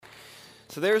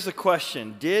So there's the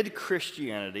question. Did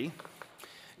Christianity,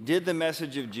 did the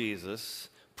message of Jesus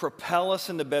propel us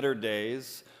into better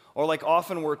days? Or like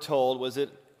often we're told, was it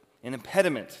an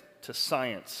impediment to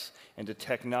science and to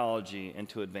technology and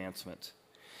to advancement?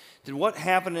 Did what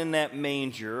happened in that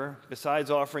manger, besides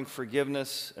offering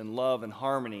forgiveness and love and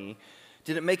harmony,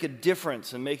 did it make a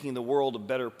difference in making the world a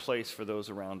better place for those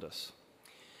around us?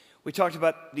 We talked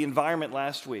about the environment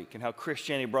last week and how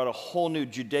Christianity brought a whole new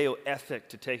Judeo-ethic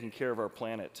to taking care of our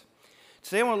planet.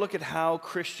 Today I want to look at how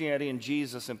Christianity and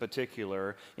Jesus in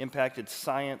particular impacted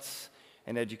science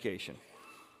and education.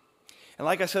 And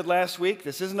like I said last week,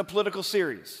 this isn't a political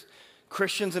series.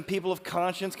 Christians and people of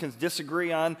conscience can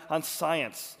disagree on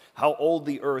science, how old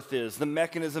the earth is, the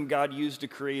mechanism God used to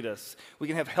create us. We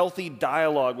can have healthy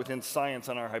dialogue within science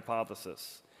on our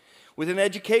hypothesis. Within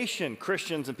education,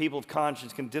 Christians and people of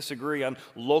conscience can disagree on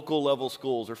local level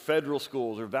schools or federal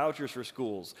schools or vouchers for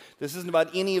schools. This isn't about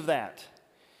any of that.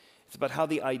 It's about how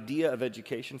the idea of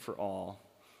education for all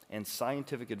and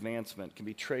scientific advancement can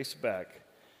be traced back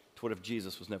to what if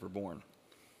Jesus was never born.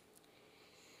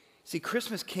 See,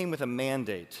 Christmas came with a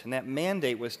mandate, and that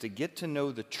mandate was to get to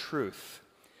know the truth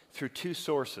through two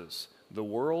sources, the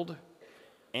world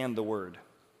and the Word.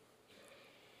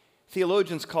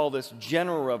 Theologians call this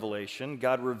general revelation.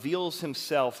 God reveals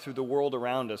himself through the world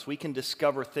around us. We can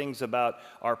discover things about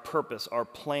our purpose, our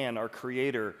plan, our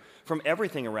Creator from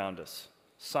everything around us.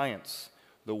 Science,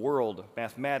 the world,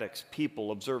 mathematics,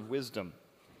 people, observed wisdom.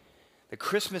 The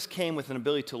Christmas came with an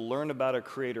ability to learn about our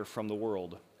Creator from the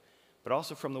world, but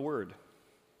also from the Word.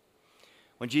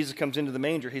 When Jesus comes into the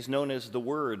manger, he's known as the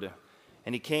Word.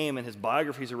 And he came, and his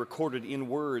biographies are recorded in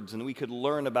words, and we could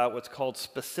learn about what's called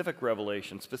specific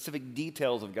revelation, specific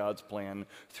details of God's plan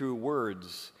through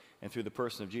words and through the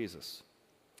person of Jesus.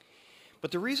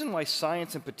 But the reason why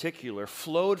science in particular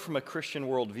flowed from a Christian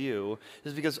worldview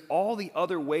is because all the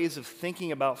other ways of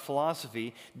thinking about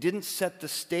philosophy didn't set the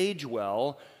stage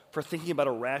well for thinking about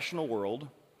a rational world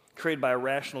created by a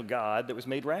rational God that was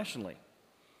made rationally.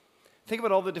 Think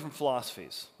about all the different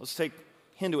philosophies. Let's take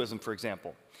Hinduism, for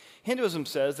example. Hinduism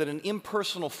says that an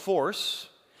impersonal force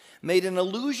made an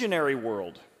illusionary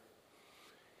world.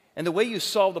 And the way you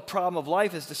solve the problem of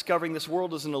life is discovering this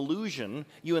world is an illusion.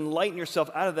 You enlighten yourself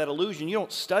out of that illusion. You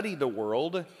don't study the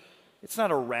world. It's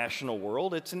not a rational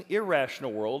world. It's an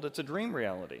irrational world. It's a dream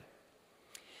reality.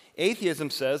 Atheism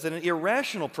says that an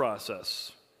irrational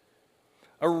process,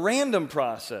 a random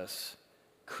process,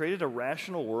 created a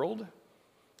rational world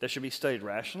that should be studied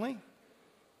rationally.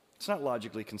 It's not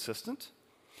logically consistent.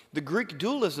 The Greek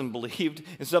dualism believed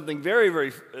in something very,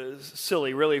 very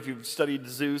silly, really, if you've studied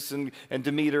Zeus and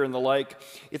Demeter and the like.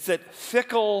 It's that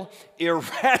fickle,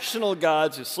 irrational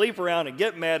gods who sleep around and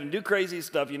get mad and do crazy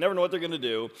stuff. You never know what they're going to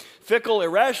do. Fickle,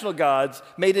 irrational gods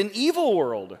made an evil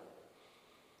world.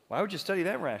 Why would you study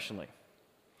that rationally?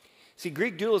 See,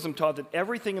 Greek dualism taught that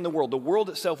everything in the world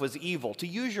itself was evil. To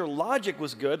use your logic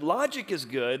was good. Logic is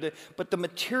good, but the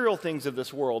material things of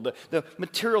this world, the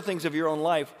material things of your own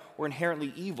life were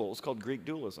inherently evil. It's called Greek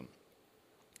dualism.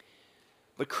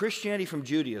 But Christianity from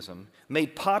Judaism,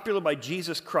 made popular by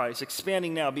Jesus Christ,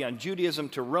 expanding now beyond Judaism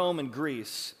to Rome and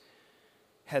Greece,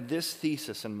 had this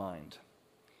thesis in mind.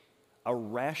 A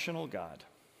rational God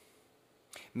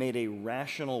made a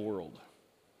rational world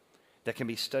that can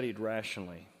be studied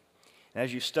rationally. And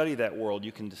as you study that world,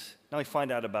 you can not only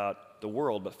find out about the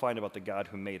world, but find about the God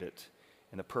who made it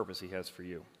and the purpose he has for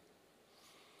you.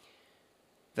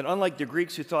 That unlike the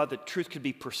Greeks who thought that truth could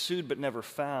be pursued but never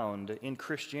found, in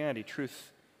Christianity,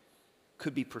 truth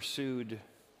could be pursued,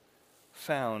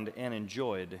 found, and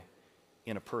enjoyed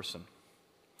in a person.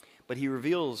 But he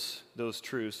reveals those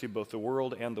truths through both the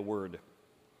world and the Word.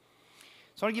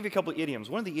 So I want to give you a couple of idioms.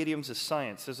 One of the idioms is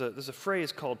science. There's a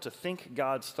phrase called to think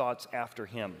God's thoughts after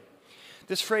him.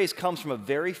 This phrase comes from a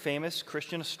very famous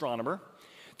Christian astronomer.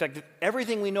 In fact,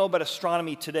 everything we know about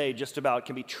astronomy today just about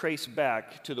can be traced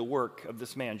back to the work of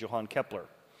this man, Johann Kepler.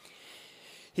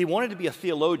 He wanted to be a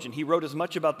theologian. He wrote as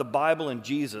much about the Bible and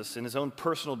Jesus in his own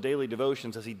personal daily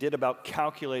devotions as he did about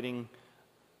calculating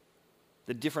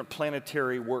the different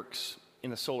planetary works in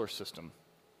the solar system.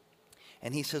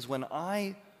 And he says, when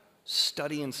I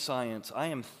study in science, I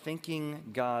am thinking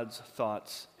God's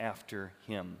thoughts after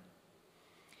him.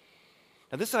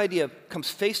 Now, this idea comes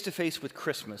face to face with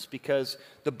Christmas because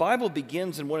the Bible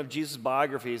begins in one of Jesus'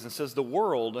 biographies and says the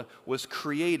world was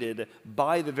created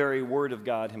by the very Word of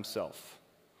God himself.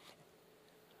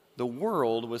 The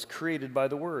world was created by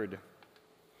the Word.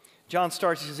 John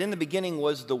starts, he says, in the beginning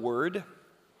was the Word.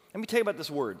 Let me tell you about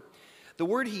this word. The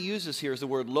word he uses here is the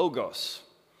word logos.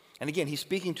 And again, he's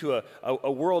speaking to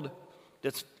a world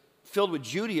that's filled with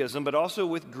Judaism, but also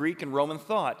with Greek and Roman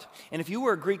thought. And if you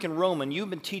were a Greek and Roman, you've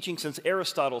been teaching since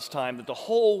Aristotle's time that the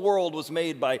whole world was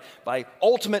made by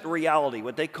ultimate reality,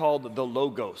 what they called the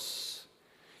logos.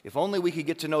 If only we could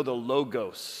get to know the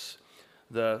logos,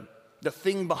 the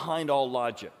thing behind all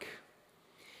logic.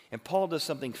 And Paul does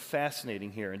something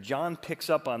fascinating here, and John picks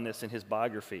up on this in his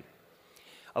biography.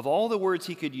 Of all the words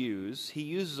he could use, he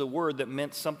uses a word that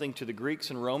meant something to the Greeks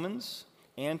and Romans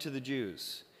and to the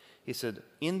Jews. He said,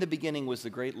 in the beginning was the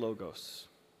great logos.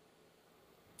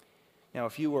 Now,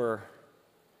 if you were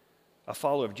a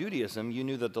follower of Judaism, you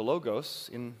knew that the logos,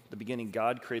 in the beginning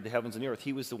God created the heavens and the earth.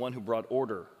 He was the one who brought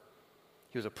order.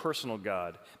 He was a personal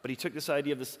God. But he took this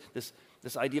idea of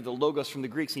this idea of the logos from the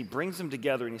Greeks, and he brings them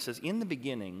together, and he says, in the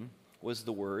beginning was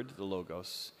the Word, the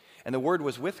logos, and the Word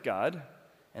was with God,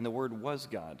 and the Word was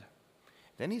God.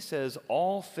 Then he says,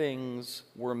 all things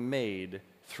were made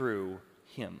through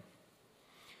him.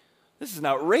 This is an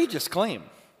outrageous claim,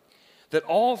 that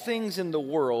all things in the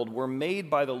world were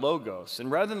made by the logos. And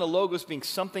rather than the logos being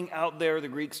something out there the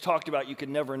Greeks talked about you could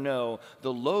never know,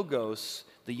 the logos,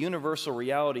 the universal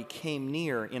reality, came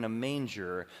near in a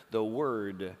manger. The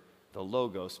Word, the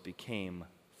logos, became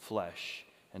flesh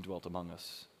and dwelt among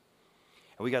us.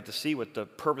 And we got to see what the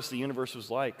purpose of the universe was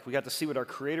like. We got to see what our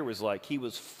Creator was like. He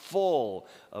was full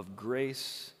of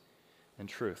grace and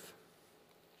truth.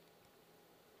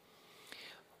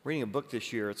 Reading a book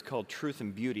this year, it's called Truth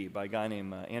and Beauty by a guy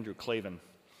named Andrew Klavan.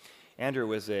 Andrew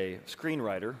was a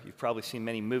screenwriter. You've probably seen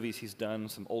many movies he's done,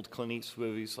 some old Clint Eastwood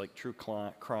movies like True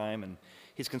Crime, and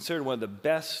he's considered one of the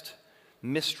best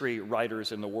mystery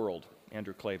writers in the world,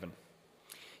 Andrew Klavan.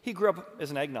 He grew up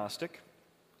as an agnostic,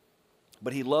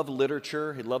 but he loved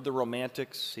literature, he loved the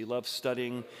Romantics, he loved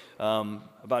studying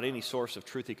about any source of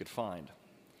truth he could find.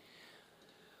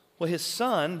 Well, his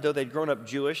son, though they'd grown up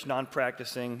Jewish,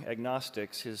 non-practicing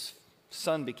agnostics, his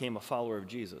son became a follower of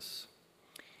Jesus.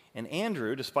 And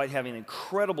Andrew, despite having an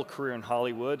incredible career in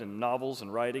Hollywood and novels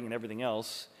and writing and everything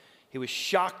else, he was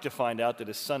shocked to find out that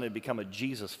his son had become a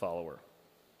Jesus follower.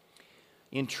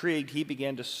 Intrigued, he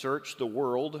began to search the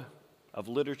world of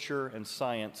literature and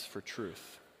science for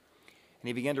truth. And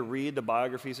he began to read the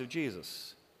biographies of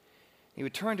Jesus. He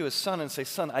would turn to his son and say,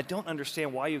 son, I don't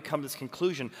understand why you come to this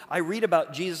conclusion. I read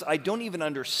about Jesus. I don't even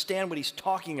understand what he's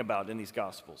talking about in these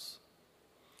Gospels.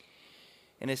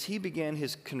 And as he began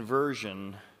his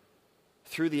conversion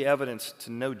through the evidence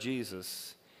to know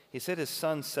Jesus, he said his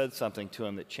son said something to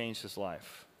him that changed his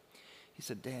life. He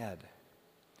said, Dad,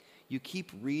 you keep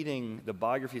reading the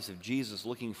biographies of Jesus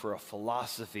looking for a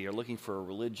philosophy or looking for a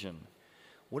religion.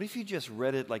 What if you just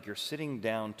read it like you're sitting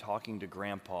down talking to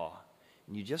Grandpa?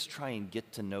 And you just try and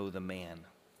get to know the man.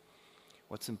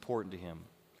 What's important to him?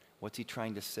 What's he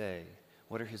trying to say?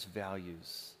 What are his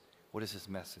values? What is his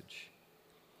message?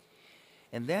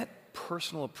 And that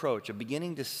personal approach of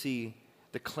beginning to see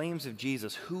the claims of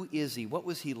Jesus, who is he? What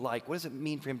was he like? What does it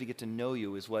mean for him to get to know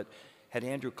you is what had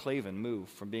Andrew Klavan move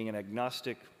from being an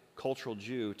agnostic cultural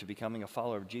Jew to becoming a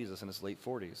follower of Jesus in his late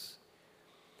 40s.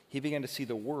 He began to see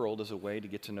the world as a way to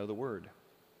get to know the Word.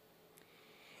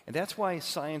 And that's why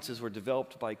sciences were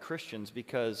developed by Christians,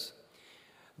 because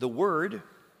the Word,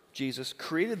 Jesus,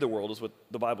 created the world, is what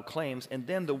the Bible claims, and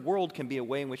then the world can be a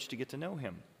way in which to get to know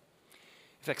him.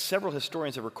 In fact, several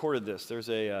historians have recorded this. There's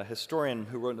a historian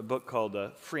who wrote a book called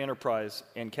Free Enterprise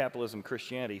and Capitalism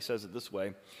Christianity. He says it this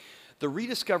way: the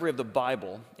rediscovery of the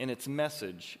Bible and its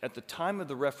message at the time of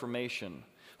the Reformation,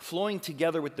 flowing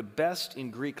together with the best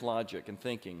in Greek logic and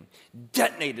thinking,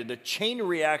 detonated a chain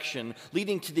reaction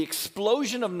leading to the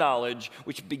explosion of knowledge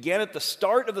which began at the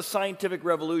start of the scientific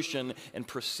revolution and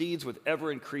proceeds with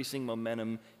ever-increasing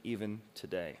momentum even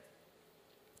today.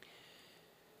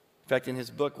 In fact, in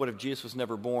his book, What If Jesus Was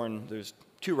Never Born, there's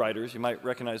two writers. You might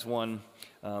recognize one,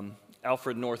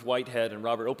 Alfred North Whitehead and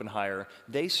Robert Oppenheimer.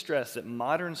 They stress that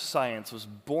modern science was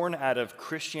born out of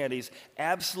Christianity's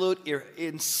absolute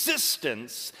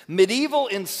insistence, medieval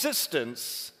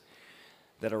insistence,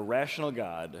 that a rational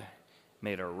God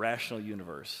made a rational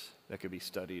universe that could be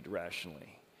studied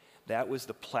rationally. That was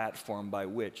the platform by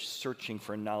which searching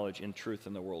for knowledge and truth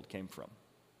in the world came from.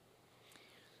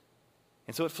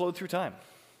 And so it flowed through time.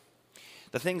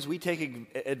 The things we take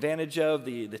advantage of,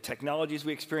 the technologies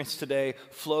we experience today,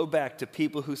 flow back to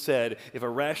people who said, if a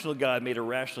rational God made a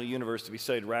rational universe to be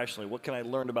studied rationally, what can I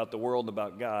learn about the world and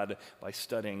about God by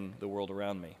studying the world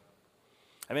around me?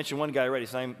 I mentioned one guy already.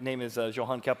 His name is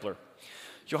Johann Kepler.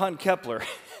 Johann Kepler,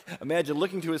 imagine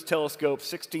looking through his telescope,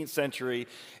 16th century,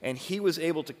 and he was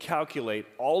able to calculate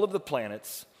all of the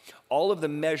planets, all of the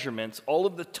measurements, all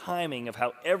of the timing of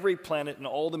how every planet and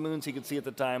all the moons he could see at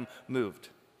the time moved.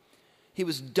 He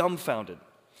was dumbfounded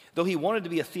Though he wanted to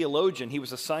be a theologian, he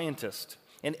was a scientist.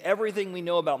 And everything we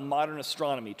know about modern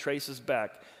astronomy traces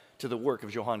back to the work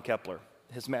of Johann Kepler,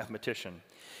 his mathematician.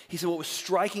 He said, what was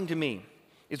striking to me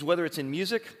is whether it's in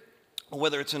music, or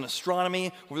whether it's in astronomy,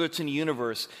 or whether it's in the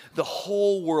universe, the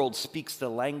whole world speaks the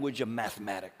language of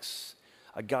mathematics.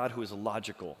 A God who is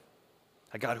logical,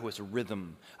 a God who has a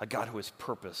rhythm, a God who has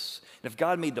purpose. And if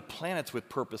God made the planets with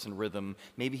purpose and rhythm,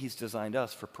 maybe he's designed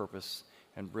us for purpose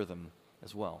and rhythm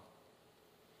as well.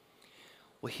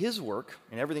 Well, his work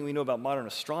and everything we know about modern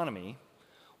astronomy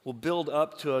will build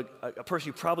up to a person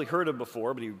you've probably heard of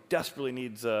before, but he desperately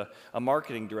needs a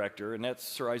marketing director, and that's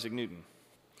Sir Isaac Newton.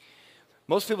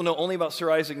 Most people know only about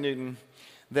Sir Isaac Newton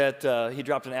that he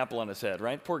dropped an apple on his head,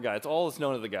 right? Poor guy. It's all that's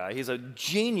known of the guy. He's a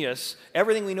genius.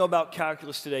 Everything we know about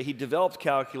calculus today, he developed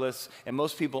calculus, and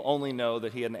most people only know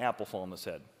that he had an apple fall on his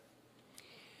head.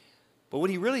 But what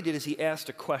he really did is he asked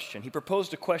a question. He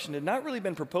proposed a question that had not really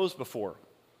been proposed before,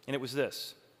 and it was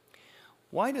this.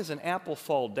 Why does an apple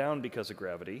fall down because of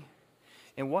gravity,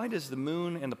 and why does the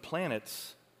moon and the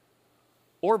planets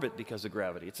orbit because of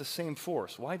gravity? It's the same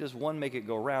force. Why does one make it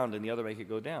go round and the other make it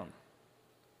go down?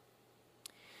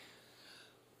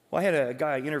 Well, I had a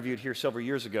guy I interviewed here several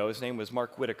years ago. His name was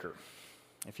Mark Whitaker.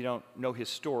 If you don't know his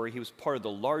story, he was part of the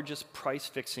largest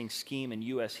price-fixing scheme in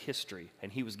U.S. history,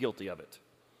 and he was guilty of it.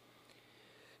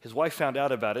 His wife found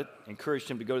out about it, encouraged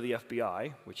him to go to the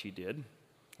FBI, which he did,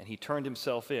 and he turned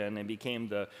himself in and became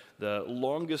the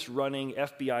longest-running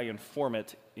FBI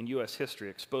informant in U.S. history,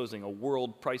 exposing a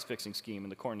world price-fixing scheme in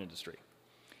the corn industry.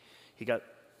 He got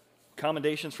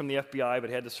commendations from the FBI, but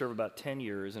had to serve about 10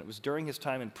 years, and it was during his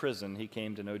time in prison he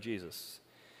came to know Jesus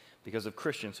because of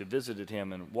Christians who visited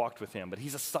him and walked with him. But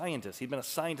he's a scientist. He'd been a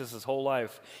scientist his whole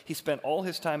life. He spent all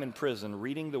his time in prison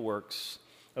reading the works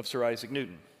of Sir Isaac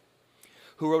Newton,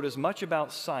 who wrote as much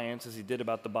about science as he did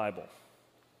about the Bible.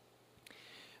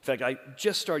 In fact, I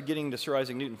just started getting to Sir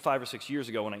Isaac Newton 5 or 6 years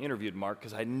ago when I interviewed Mark,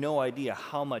 because I had no idea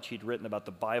how much he'd written about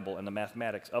the Bible and the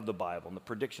mathematics of the Bible and the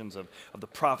predictions of the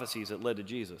prophecies that led to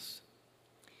Jesus.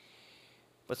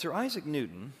 But Sir Isaac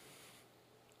Newton,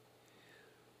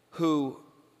 who,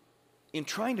 in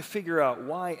trying to figure out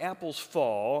why apples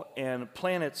fall and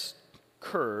planets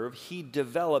curve, he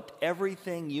developed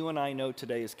everything you and I know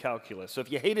today as calculus. So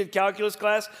if you hated calculus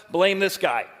class, blame this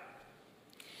guy.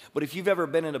 But if you've ever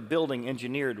been in a building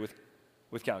engineered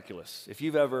with calculus, if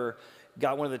you've ever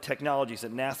got one of the technologies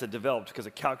that NASA developed because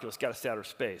of calculus got us to outer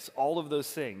space, all of those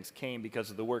things came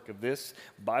because of the work of this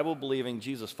Bible-believing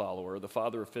Jesus follower, the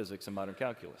father of physics and modern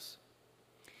calculus.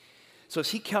 So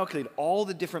as he calculated all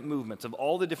the different movements of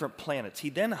all the different planets, he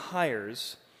then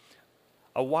hires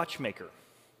a watchmaker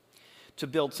to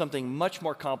build something much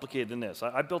more complicated than this.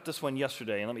 I built this one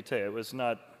yesterday, and let me tell you, it was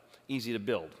not easy to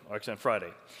build, actually on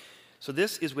Friday. So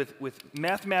this is with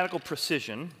mathematical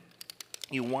precision.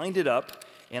 You wind it up,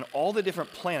 and all the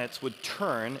different planets would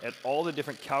turn at all the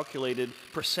different calculated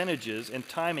percentages and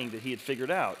timing that he had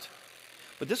figured out.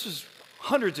 But this was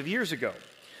hundreds of years ago.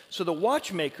 So the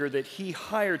watchmaker that he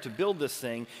hired to build this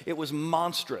thing, it was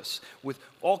monstrous, with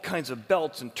all kinds of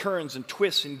belts and turns and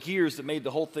twists and gears that made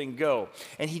the whole thing go.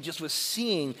 And he just was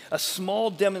seeing a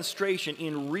small demonstration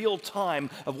in real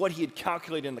time of what he had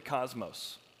calculated in the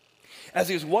cosmos. As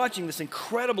he was watching this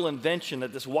incredible invention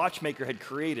that this watchmaker had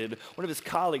created, one of his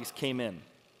colleagues came in.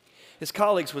 His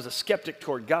colleague was a skeptic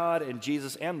toward God and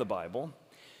Jesus and the Bible,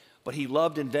 but he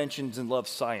loved inventions and loved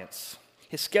science.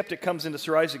 His skeptic comes into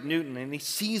Sir Isaac Newton, and he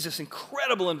sees this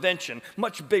incredible invention,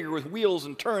 much bigger with wheels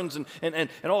and turns and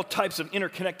all types of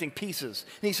interconnecting pieces.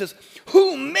 And he says,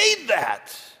 "Who made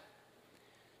that?"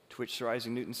 To which Sir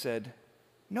Isaac Newton said,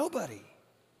 "Nobody."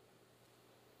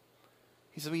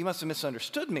 He said, "Well, you must have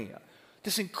misunderstood me.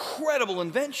 This incredible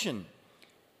invention,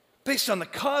 based on the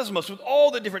cosmos with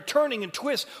all the different turning and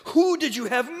twists, who did you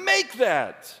have make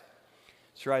that?"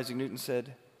 Sir Isaac Newton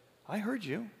said, "I heard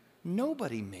you.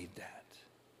 Nobody made that."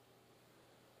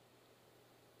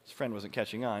 His friend wasn't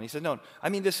catching on. He said, "No, I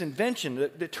mean this invention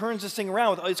that turns this thing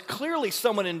around. It's clearly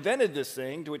someone invented this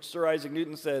thing." To which Sir Isaac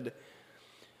Newton said,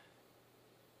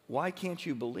 "Why can't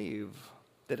you believe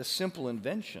that a simple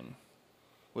invention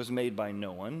was made by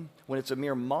no one when it's a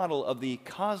mere model of the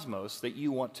cosmos that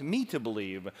you want me to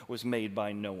believe was made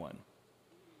by no one?"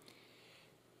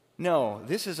 No,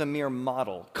 this is a mere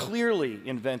model, clearly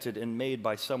invented and made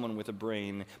by someone with a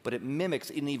brain, but it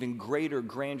mimics an even greater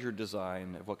grandeur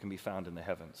design of what can be found in the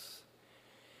heavens.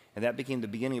 And that became the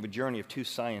beginning of a journey of two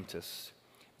scientists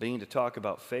beginning to talk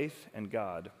about faith and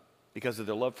God because of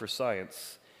their love for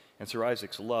science and Sir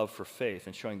Isaac's love for faith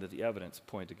and showing that the evidence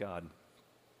pointed to God.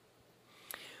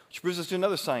 Which brings us to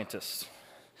another scientist.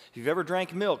 If you've ever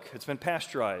drank milk, it's been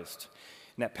pasteurized.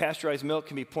 And that pasteurized milk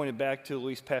can be pointed back to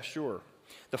Louis Pasteur,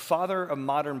 the father of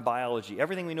modern biology.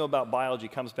 Everything we know about biology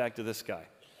comes back to this guy.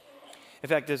 In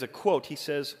fact, there's a quote. He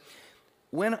says,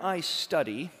 "When I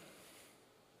study,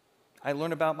 I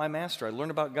learn about my master. I learn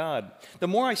about God. The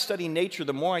more I study nature,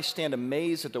 the more I stand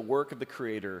amazed at the work of the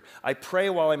Creator. I pray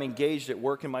while I'm engaged at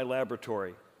work in my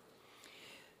laboratory."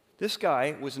 This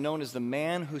guy was known as the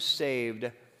man who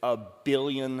saved 1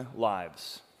 billion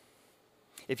lives.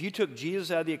 If you took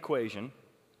Jesus out of the equation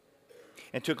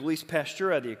and took Louis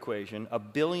Pasteur out of the equation,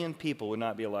 1 billion people would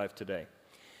not be alive today.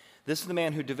 This is the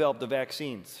man who developed the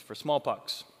vaccines for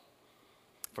smallpox,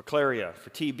 for chlamydia, for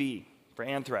TB, for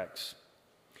anthrax.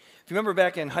 If you remember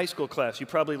back in high school class, you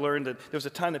probably learned that there was a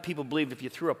time that people believed if you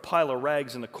threw a pile of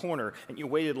rags in the corner and you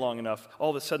waited long enough, all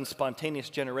of a sudden spontaneous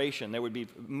generation,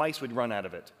 mice would run out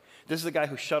of it. This is the guy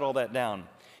who shut all that down.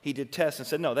 He did tests and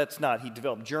said, no, that's not. He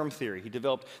developed germ theory. He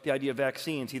developed the idea of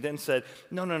vaccines. He then said,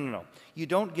 no. You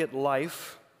don't get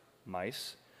life,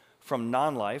 mice, from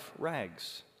non-life,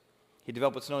 rags. He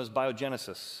developed what's known as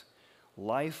biogenesis.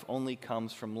 Life only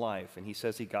comes from life. And he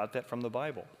says he got that from the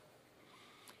Bible.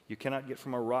 You cannot get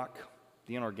from a rock,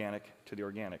 the inorganic, to the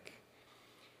organic.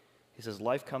 He says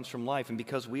life comes from life. And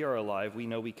because we are alive, we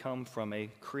know we come from a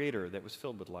creator that was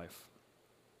filled with life.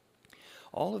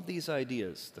 All of these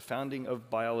ideas, the founding of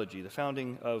biology, the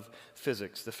founding of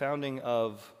physics, the founding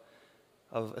of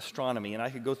astronomy, and I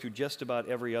could go through just about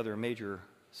every other major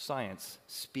science,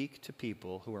 speak to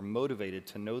people who are motivated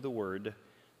to know the Word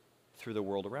through the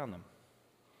world around them.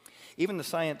 Even the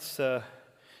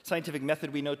scientific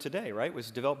method we know today, right,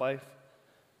 was developed by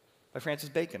Francis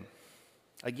Bacon.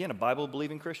 Again, a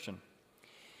Bible-believing Christian.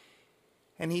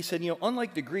 And he said,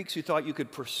 unlike the Greeks who thought you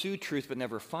could pursue truth but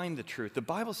never find the truth, the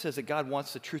Bible says that God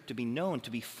wants the truth to be known,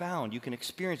 to be found. You can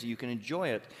experience it, you can enjoy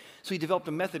it. So he developed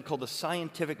a method called the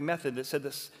scientific method that said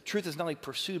this truth is not only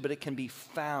pursued, but it can be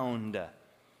found.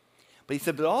 But he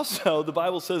said, but also the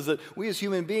Bible says that we as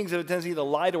human beings have a tendency to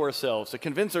lie to ourselves, to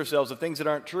convince ourselves of things that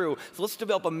aren't true. So let's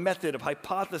develop a method of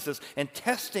hypothesis and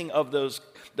testing of those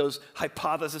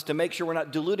hypotheses to make sure we're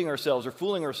not deluding ourselves or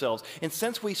fooling ourselves. And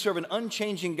since we serve an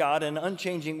unchanging God and an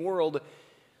unchanging world,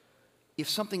 if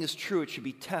something is true, it should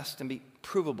be tested and be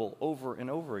provable over and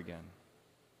over again.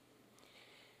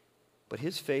 But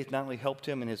his faith not only helped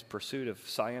him in his pursuit of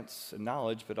science and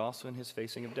knowledge, but also in his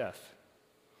facing of death.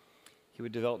 He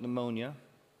would develop pneumonia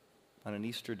on an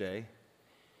Easter day,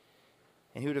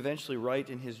 and he would eventually write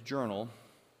in his journal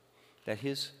that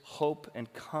his hope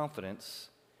and confidence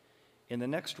in the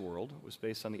next world was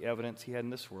based on the evidence he had in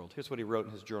this world. Here's what he wrote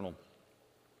in his journal.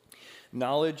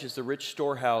 "Knowledge is the rich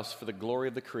storehouse for the glory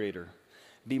of the Creator.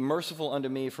 Be merciful unto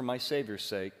me for my Savior's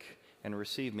sake, and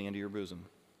receive me into your bosom."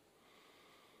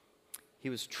 He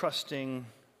was trusting,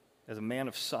 as a man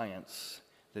of science,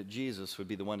 that Jesus would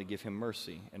be the one to give him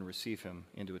mercy and receive him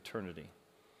into eternity.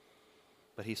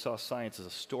 But he saw science as a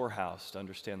storehouse to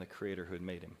understand the Creator who had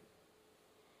made him.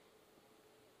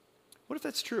 What if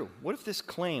that's true? What if this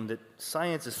claim that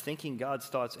science is thinking God's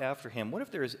thoughts after him, what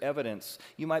if there is evidence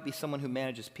you might be someone who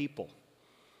manages people?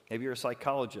 Maybe you're a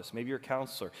psychologist, maybe you're a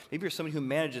counselor, maybe you're somebody who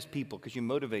manages people because you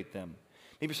motivate them.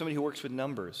 Maybe you're somebody who works with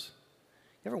numbers.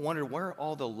 You ever wondered where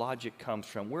all the logic comes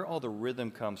from, where all the rhythm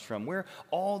comes from, where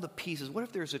all the pieces? What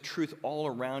if there's a truth all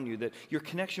around you that your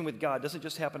connection with God doesn't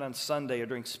just happen on Sunday or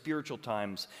during spiritual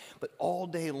times, but all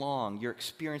day long you're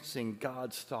experiencing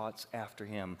God's thoughts after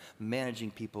him, managing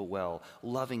people well,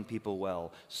 loving people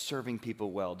well, serving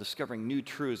people well, discovering new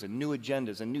truths and new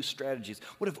agendas and new strategies?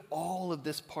 What if all of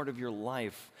this part of your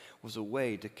life was a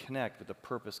way to connect with the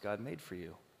purpose God made for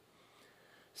you?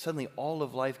 Suddenly, all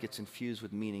of life gets infused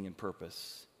with meaning and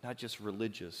purpose, not just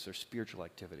religious or spiritual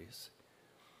activities.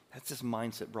 That's this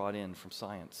mindset brought in from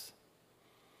science.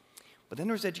 But then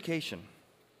there's education.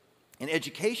 And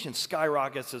education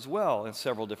skyrockets as well in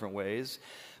several different ways,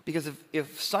 because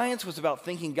if science was about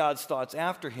thinking God's thoughts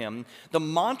after him, the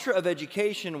mantra of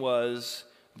education was,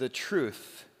 the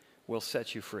truth will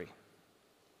set you free.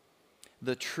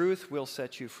 The truth will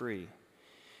set you free.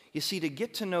 You see, to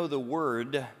get to know the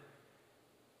Word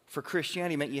for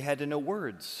Christianity meant you had to know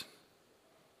words.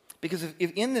 Because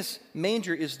if in this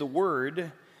manger is the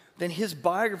Word, then his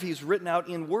biography is written out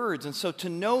in words. And so to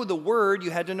know the Word,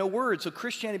 you had to know words. So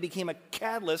Christianity became a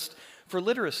catalyst for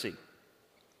literacy.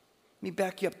 Let me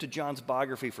back you up to John's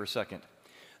biography for a second.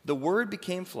 The Word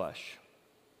became flesh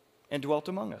and dwelt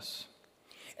among us.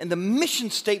 And the mission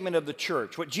statement of the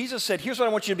church, what Jesus said, here's what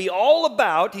I want you to be all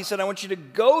about. He said, I want you to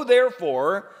go,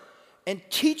 therefore, and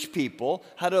teach people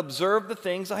how to observe the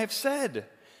things I have said.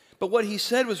 But what he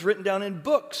said was written down in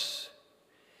books.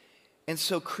 And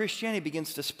so Christianity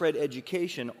begins to spread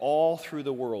education all through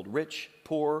the world. Rich,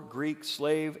 poor, Greek,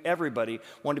 slave, everybody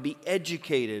wanted to be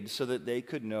educated so that they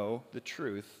could know the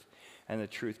truth and the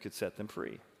truth could set them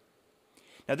free.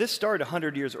 Now this started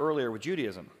 100 years earlier with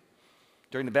Judaism.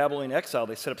 During the Babylonian exile,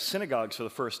 they set up synagogues for the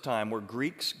first time where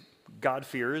Greeks,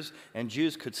 God-fearers, and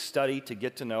Jews could study to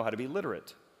get to know how to be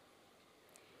literate.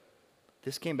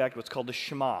 This came back to what's called the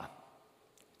Shema.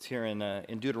 It's here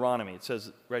in Deuteronomy. It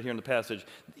says right here in the passage,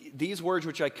 "These words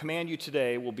which I command you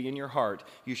today will be in your heart.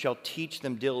 You shall teach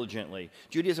them diligently."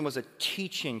 Judaism was a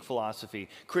teaching philosophy.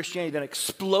 Christianity then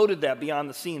exploded that beyond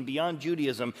the scene, beyond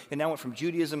Judaism, and now went from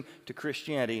Judaism to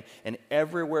Christianity. And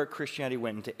everywhere Christianity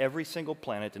went, into every single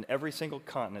planet and every single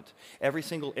continent, every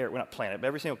single area, well, not planet, but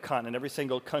every single continent, every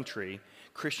single country,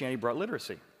 Christianity brought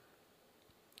literacy.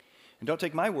 And don't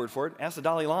take my word for it. Ask the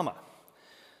Dalai Lama.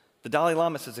 The Dalai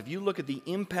Lama says if you look at the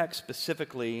impact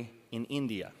specifically in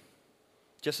India,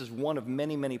 just as one of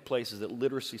many, many places that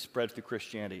literacy spread through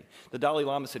Christianity, the Dalai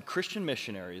Lama said Christian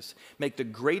missionaries make the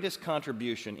greatest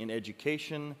contribution in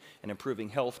education and improving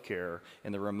health care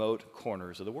in the remote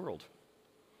corners of the world.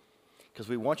 Because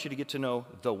we want you to get to know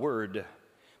the Word,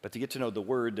 but to get to know the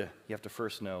Word, you have to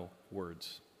first know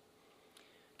words.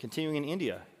 Continuing in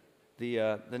India,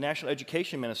 the National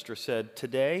Education Minister said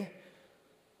today,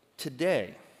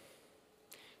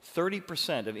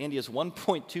 30% of India's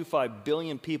 1.25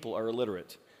 billion people are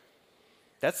illiterate.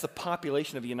 That's the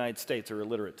population of the United States are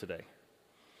illiterate today.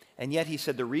 And yet he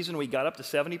said the reason we got up to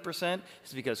 70%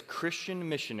 is because Christian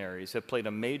missionaries have played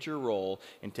a major role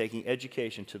in taking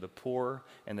education to the poor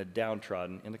and the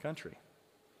downtrodden in the country.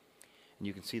 And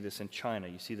you can see this in China,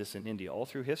 you see this in India, all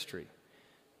through history.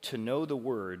 To know the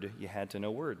Word, you had to know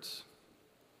words.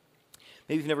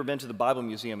 Maybe you've never been to the Bible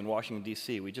Museum in Washington,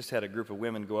 D.C. We just had a group of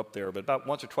women go up there, but about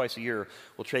once or twice a year,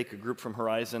 we'll take a group from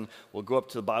Horizon, we'll go up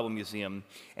to the Bible Museum,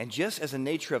 and just as a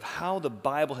nature of how the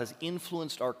Bible has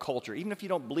influenced our culture, even if you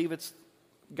don't believe it's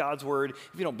God's Word, if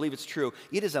you don't believe it's true,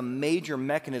 it is a major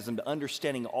mechanism to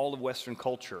understanding all of Western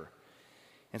culture.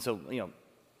 And so,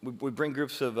 we bring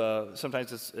groups of,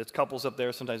 sometimes it's couples up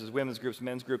there, sometimes it's women's groups,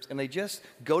 men's groups, and they just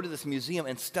go to this museum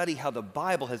and study how the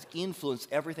Bible has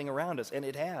influenced everything around us, and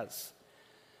it has.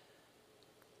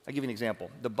 I'll give you an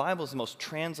example. The Bible is the most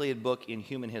translated book in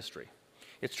human history.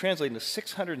 It's translated into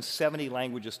 670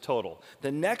 languages total.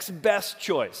 The next best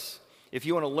choice, if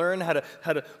you want to learn how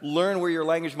to learn where your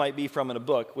language might be from in a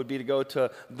book, would be to go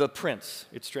to The Prince.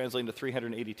 It's translated into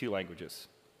 382 languages.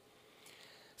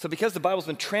 So because the Bible's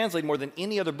been translated more than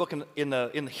any other book in the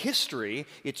history,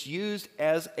 it's used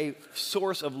as a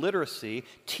source of literacy,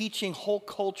 teaching whole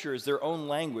cultures their own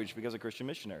language because of Christian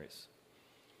missionaries.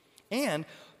 And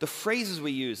the phrases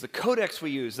we use, the codex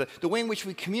we use, the way in which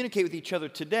we communicate with each other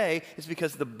today is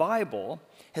because the Bible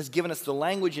has given us the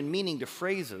language and meaning to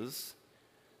phrases.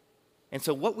 And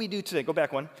so what we do today, go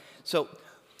back one. So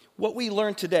what we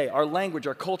learn today, our language,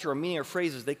 our culture, our meaning, our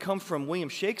phrases, they come from William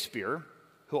Shakespeare,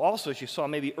 who also, as you saw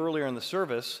maybe earlier in the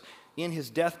service, in his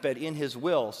deathbed, in his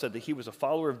will, said that he was a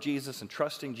follower of Jesus and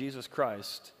trusting Jesus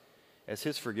Christ as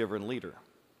his forgiver and leader.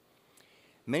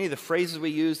 Many of the phrases we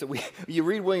use that you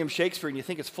read William Shakespeare and you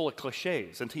think it's full of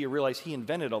cliches until you realize he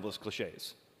invented all those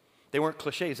cliches. They weren't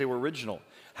cliches, they were original.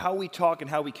 How we talk and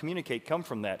how we communicate come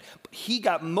from that. But he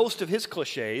got most of his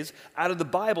cliches out of the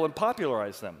Bible and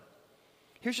popularized them.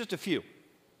 Here's just a few.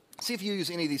 See if you use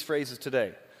any of these phrases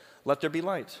today. Let there be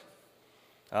light.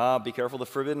 Be careful of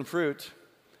the forbidden fruit.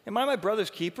 Am I my brother's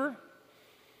keeper?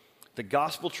 The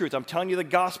gospel truth. I'm telling you the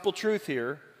gospel truth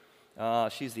here.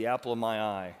 She's the apple of my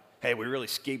eye. Hey, we really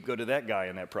scapegoated that guy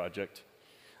in that project.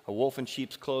 A wolf in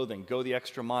sheep's clothing, go the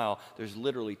extra mile. There's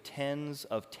literally tens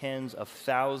of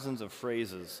thousands of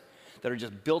phrases that are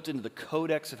just built into the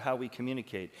codex of how we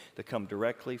communicate that come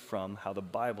directly from how the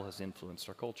Bible has influenced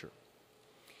our culture.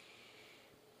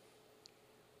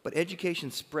 But education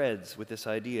spreads with this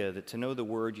idea that to know the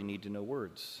Word, you need to know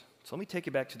words. So let me take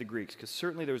you back to the Greeks, because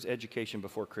certainly there was education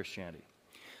before Christianity.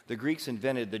 The Greeks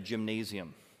invented the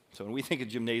gymnasium. So when we think of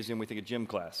gymnasium, we think of gym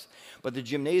class. But the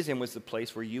gymnasium was the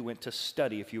place where you went to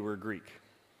study if you were a Greek.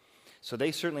 So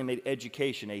they certainly made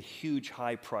education a huge,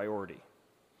 high priority.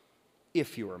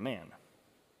 If you were a man.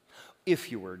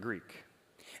 If you were a Greek.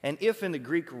 And if in the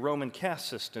Greek-Roman caste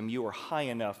system you were high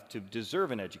enough to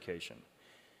deserve an education.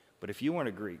 But if you weren't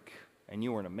a Greek and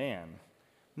you weren't a man,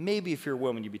 maybe if you're a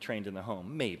woman you'd be trained in the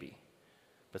home, maybe.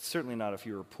 But certainly not if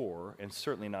you were poor, and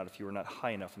certainly not if you were not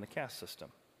high enough in the caste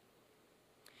system.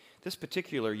 This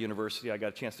particular university I got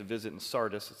a chance to visit in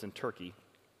Sardis, it's in Turkey,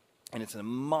 and it's a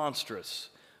monstrous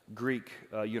Greek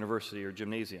university or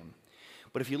gymnasium.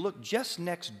 But if you look just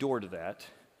next door to that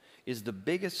is the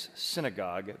biggest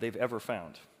synagogue they've ever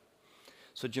found.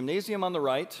 So gymnasium on the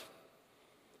right,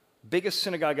 biggest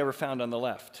synagogue ever found on the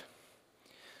left.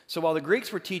 So while the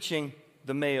Greeks were teaching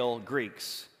the male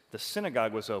Greeks, the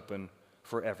synagogue was open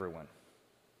for everyone.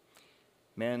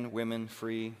 Men, women,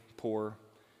 free, poor,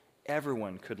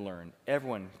 everyone could learn.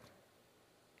 Everyone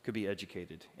could be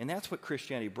educated. And that's what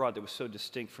Christianity brought that was so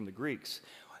distinct from the Greeks.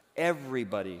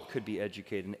 Everybody could be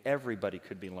educated and everybody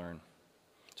could be learned.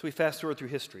 So we fast forward through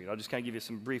history, and I'll just kind of give you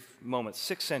some brief moments.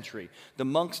 6th century, the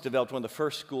monks developed one of the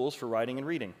first schools for writing and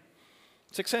reading.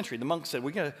 6th century, the monks said,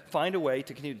 we're going to find a way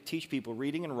to continue to teach people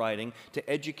reading and writing to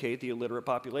educate the illiterate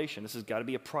population. This has got to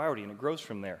be a priority, and it grows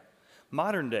from there.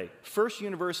 Modern day, first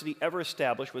university ever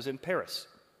established was in Paris,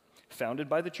 founded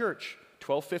by the church,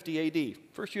 1250 AD,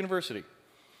 first university.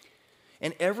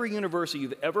 And every university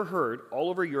you've ever heard, all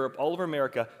over Europe, all over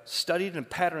America, studied and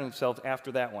patterned themselves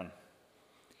after that one.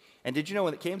 And did you know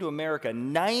when it came to America,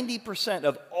 90%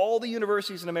 of all the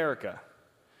universities in America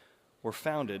were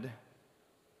founded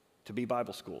to be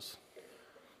Bible schools,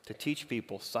 to teach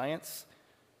people science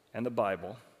and the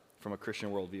Bible from a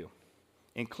Christian worldview,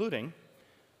 including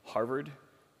Harvard,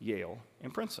 Yale,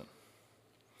 and Princeton.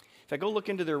 If I go look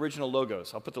into their original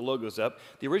logos, I'll put the logos up.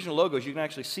 The original logos, you can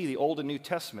actually see the Old and New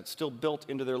Testament still built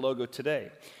into their logo today.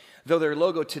 Though their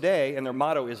logo today and their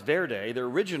motto is Verde, their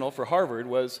original for Harvard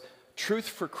was Truth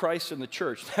for Christ and the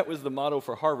Church. That was the motto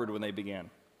for Harvard when they began.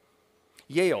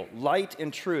 Yale, light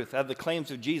and truth, have the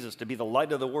claims of Jesus to be the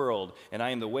light of the world, and I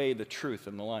am the way, the truth,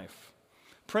 and the life.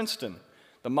 Princeton,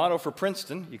 the motto for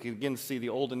Princeton, you can again see the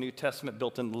Old and New Testament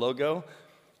built in the logo,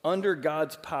 under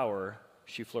God's power,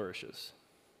 she flourishes.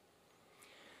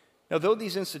 Now, though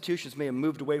these institutions may have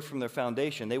moved away from their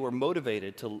foundation, they were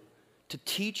motivated to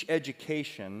teach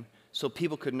education so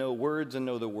people could know words and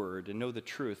know the word and know the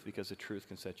truth because the truth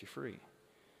can set you free.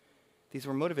 These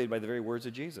were motivated by the very words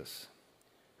of Jesus,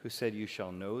 who said, you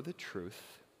shall know the truth,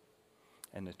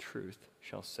 and the truth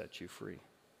shall set you free.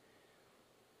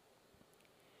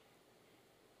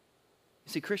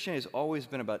 You see, Christianity has always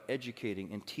been about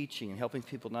educating and teaching and helping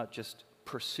people not just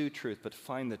pursue truth, but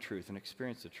find the truth and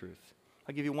experience the truth.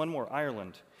 I'll give you one more,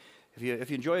 Ireland. If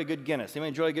you enjoy a good Guinness, anyone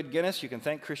enjoy a good Guinness? You can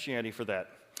thank Christianity for that.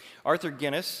 Arthur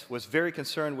Guinness was very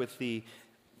concerned with the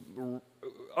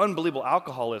unbelievable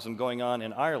alcoholism going on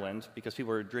in Ireland because people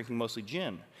were drinking mostly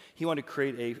gin. He wanted to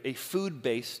create a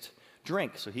food-based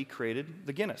drink, so he created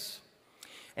the Guinness.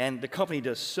 And the company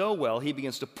does so well, he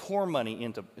begins to pour money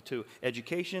into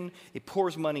education. He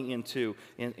pours money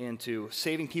into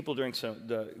saving people during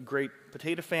the Great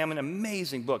Potato Famine.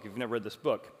 Amazing book, if you've never read this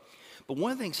book. But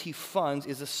one of the things he funds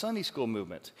is a Sunday school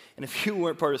movement. And if you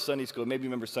weren't part of Sunday school, maybe you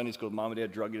remember Sunday school, mom and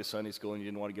dad drug you to Sunday school and you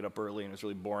didn't want to get up early and it was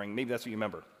really boring. Maybe that's what you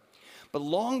remember. But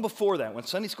long before that, when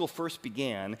Sunday school first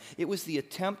began, it was the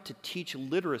attempt to teach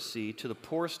literacy to the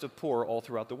poorest of poor all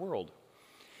throughout the world.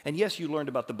 And yes, you learned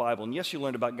about the Bible, and yes, you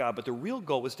learned about God, but the real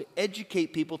goal was to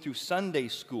educate people through Sunday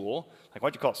school. Like,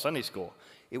 why'd you call it Sunday school?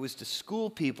 It was to school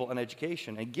people on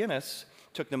education. And Guinness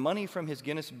took the money from his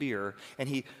Guinness beer, and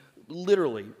he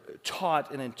literally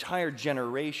taught an entire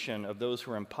generation of those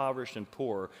who were impoverished and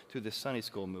poor through the Sunday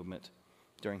school movement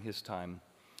during his time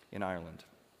in Ireland.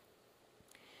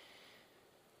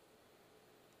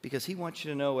 Because he wants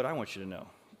you to know what I want you to know,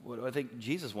 what I think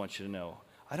Jesus wants you to know.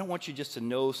 I don't want you just to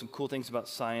know some cool things about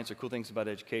science or cool things about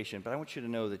education, but I want you to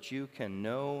know that you can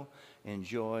know,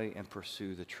 enjoy, and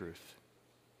pursue the truth.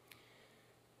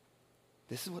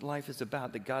 This is what life is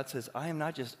about, that God says, I am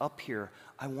not just up here.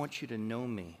 I want you to know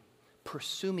me.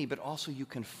 Pursue me, but also you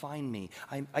can find me.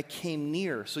 I came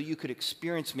near so you could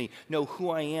experience me, know who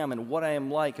I am and what I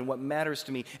am like and what matters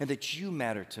to me, and that you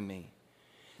matter to me.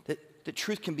 That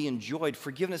truth can be enjoyed.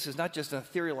 Forgiveness is not just an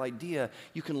ethereal idea.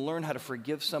 You can learn how to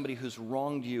forgive somebody who's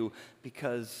wronged you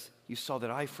because you saw that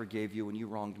I forgave you when you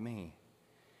wronged me.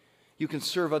 You can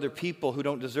serve other people who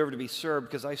don't deserve to be served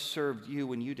because I served you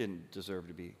when you didn't deserve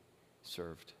to be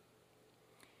served.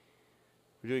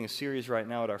 We're doing a series right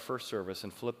now at our first service in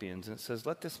Philippians, and it says,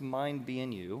 let this mind be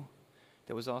in you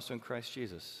that was also in Christ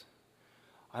Jesus.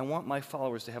 I want my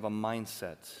followers to have a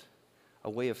mindset, a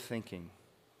way of thinking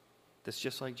that's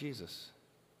just like Jesus.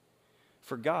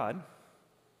 For God,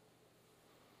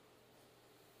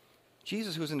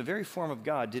 Jesus, who was in the very form of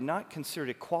God, did not consider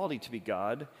it equality to be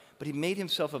God, but he made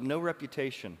himself of no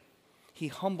reputation. He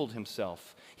humbled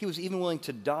himself. He was even willing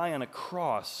to die on a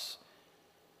cross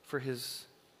for his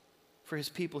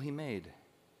people he made.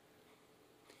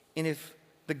 And if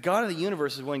the God of the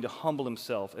universe is willing to humble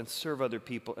himself and serve other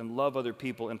people and love other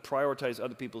people and prioritize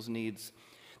other people's needs,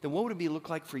 then what would it look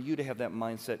like for you to have that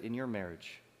mindset in your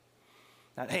marriage?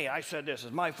 Not, hey, I said this,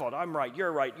 it's my fault, I'm right,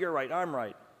 you're right, I'm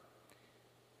right.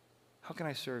 How can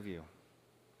I serve you?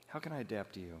 How can I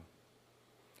adapt to you?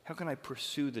 How can I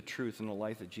pursue the truth in the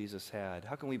life that Jesus had?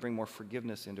 How can we bring more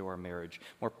forgiveness into our marriage,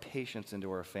 more patience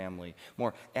into our family,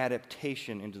 more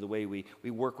adaptation into the way we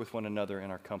work with one another in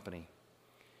our company?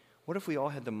 What if we all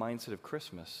had the mindset of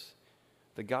Christmas?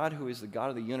 The God who is the God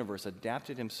of the universe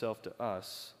adapted himself to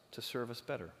us to serve us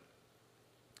better.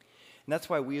 And that's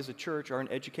why we as a church are an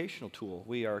educational tool.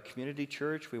 We are a community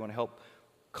church. We want to help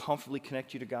comfortably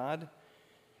connect you to God,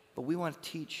 but we want to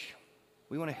teach.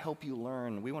 We want to help you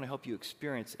learn. We want to help you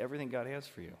experience everything God has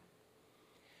for you.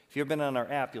 If you've been on our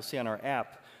app, you'll see on our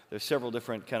app there's several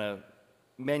different kind of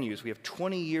menus. We have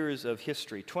 20 years of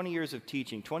history, 20 years of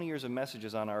teaching, 20 years of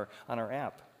messages on our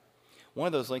app. One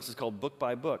of those links is called Book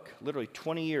by Book, literally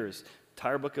 20 years,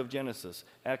 entire book of Genesis,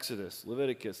 Exodus,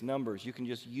 Leviticus, Numbers. You can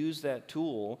just use that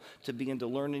tool to begin to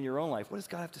learn in your own life. What does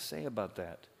God have to say about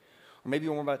that? Or maybe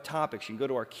more about topics. You can go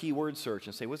to our keyword search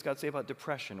and say, what does God say about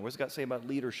depression? What does God say about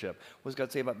leadership? What does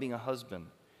God say about being a husband?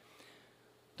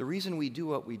 The reason we do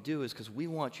what we do is because we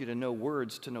want you to know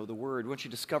words to know the Word. We want you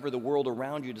to discover the world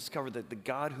around you, discover that the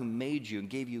God who made you and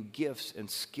gave you gifts and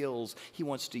skills, he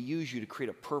wants to use you to create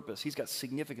a purpose. He's got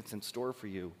significance in store for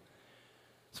you.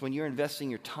 So when you're investing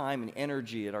your time and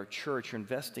energy at our church, you're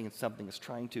investing in something that's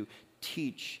trying to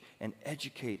teach and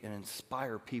educate and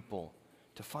inspire people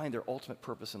to find their ultimate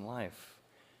purpose in life.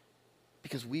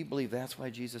 Because we believe that's why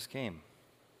Jesus came.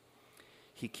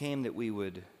 He came that we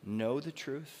would know the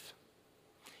truth,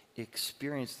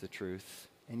 experience the truth,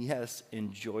 and yes,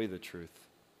 enjoy the truth.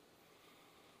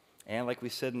 And like we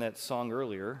said in that song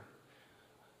earlier,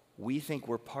 we think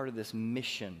we're part of this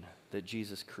mission that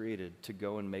Jesus created to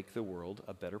go and make the world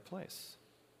a better place.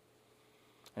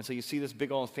 And so you see this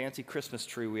big old fancy Christmas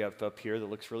tree we have up here that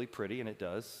looks really pretty, and it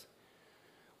does.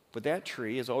 But that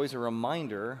tree is always a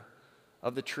reminder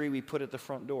of the tree we put at the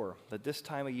front door, that this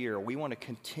time of year we want to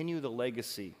continue the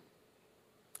legacy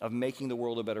of making the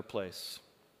world a better place,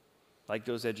 like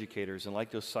those educators and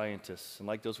like those scientists and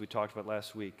like those we talked about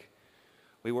last week.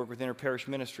 We work with interparish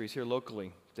ministries here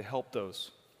locally to help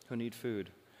those who need food.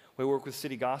 We work with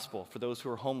City Gospel for those who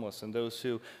are homeless and those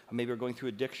who maybe are going through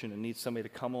addiction and need somebody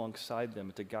to come alongside them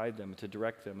and to guide them and to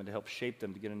direct them and to help shape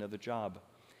them to get another job.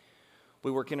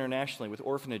 We work internationally with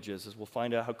orphanages, as we'll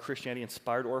find out how Christianity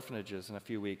inspired orphanages in a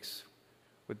few weeks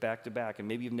with back-to-back. And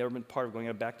maybe you've never been part of going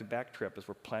on a back-to-back trip as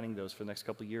we're planning those for the next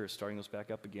couple of years, starting those back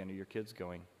up again, or your kids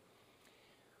going.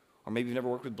 Or maybe you've never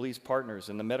worked with Bleed's Partners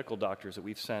and the medical doctors that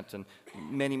we've sent, and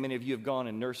many, many of you have gone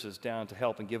and nurses down to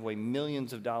help and give away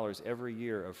millions of dollars every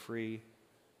year of free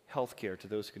health care to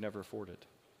those who can never afford it.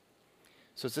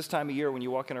 So it's this time of year when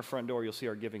you walk in our front door, you'll see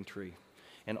our giving tree.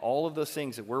 And all of those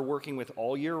things that we're working with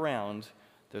all year round,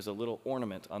 there's a little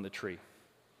ornament on the tree.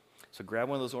 So grab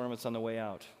one of those ornaments on the way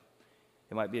out.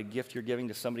 It might be a gift you're giving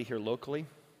to somebody here locally,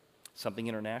 something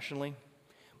internationally,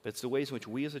 but it's the ways in which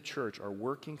we as a church are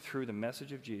working through the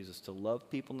message of Jesus to love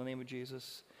people in the name of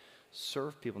Jesus,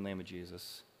 serve people in the name of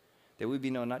Jesus, that we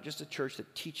be known not just a church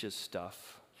that teaches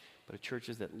stuff, but a church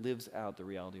that lives out the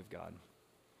reality of God.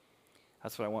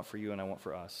 That's what I want for you and I want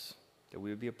for us, that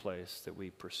we would be a place that we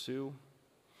pursue,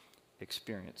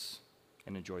 experience,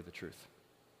 and enjoy the truth.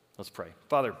 Let's pray.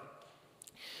 Father,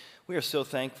 we are so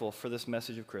thankful for this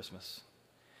message of Christmas.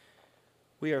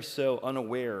 We are so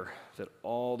unaware that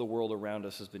all the world around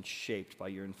us has been shaped by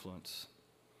your influence.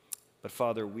 But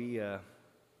Father, we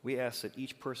ask that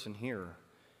each person here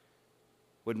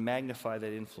would magnify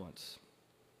that influence.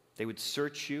 They would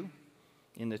search you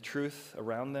in the truth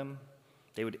around them.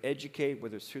 They would educate,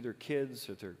 whether it's through their kids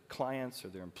or their clients or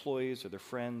their employees or their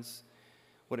friends,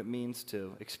 what it means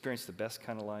to experience the best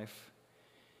kind of life.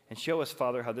 And show us,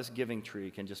 Father, how this giving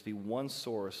tree can just be one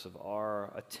source of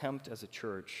our attempt as a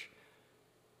church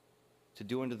to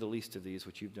do unto the least of these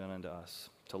what you've done unto us,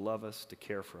 to love us, to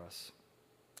care for us,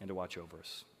 and to watch over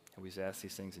us. And we ask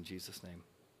these things in Jesus' name.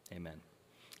 Amen.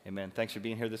 Amen. Thanks for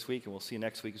being here this week, and we'll see you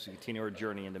next week as we continue our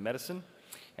journey into medicine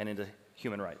and into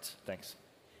human rights. Thanks.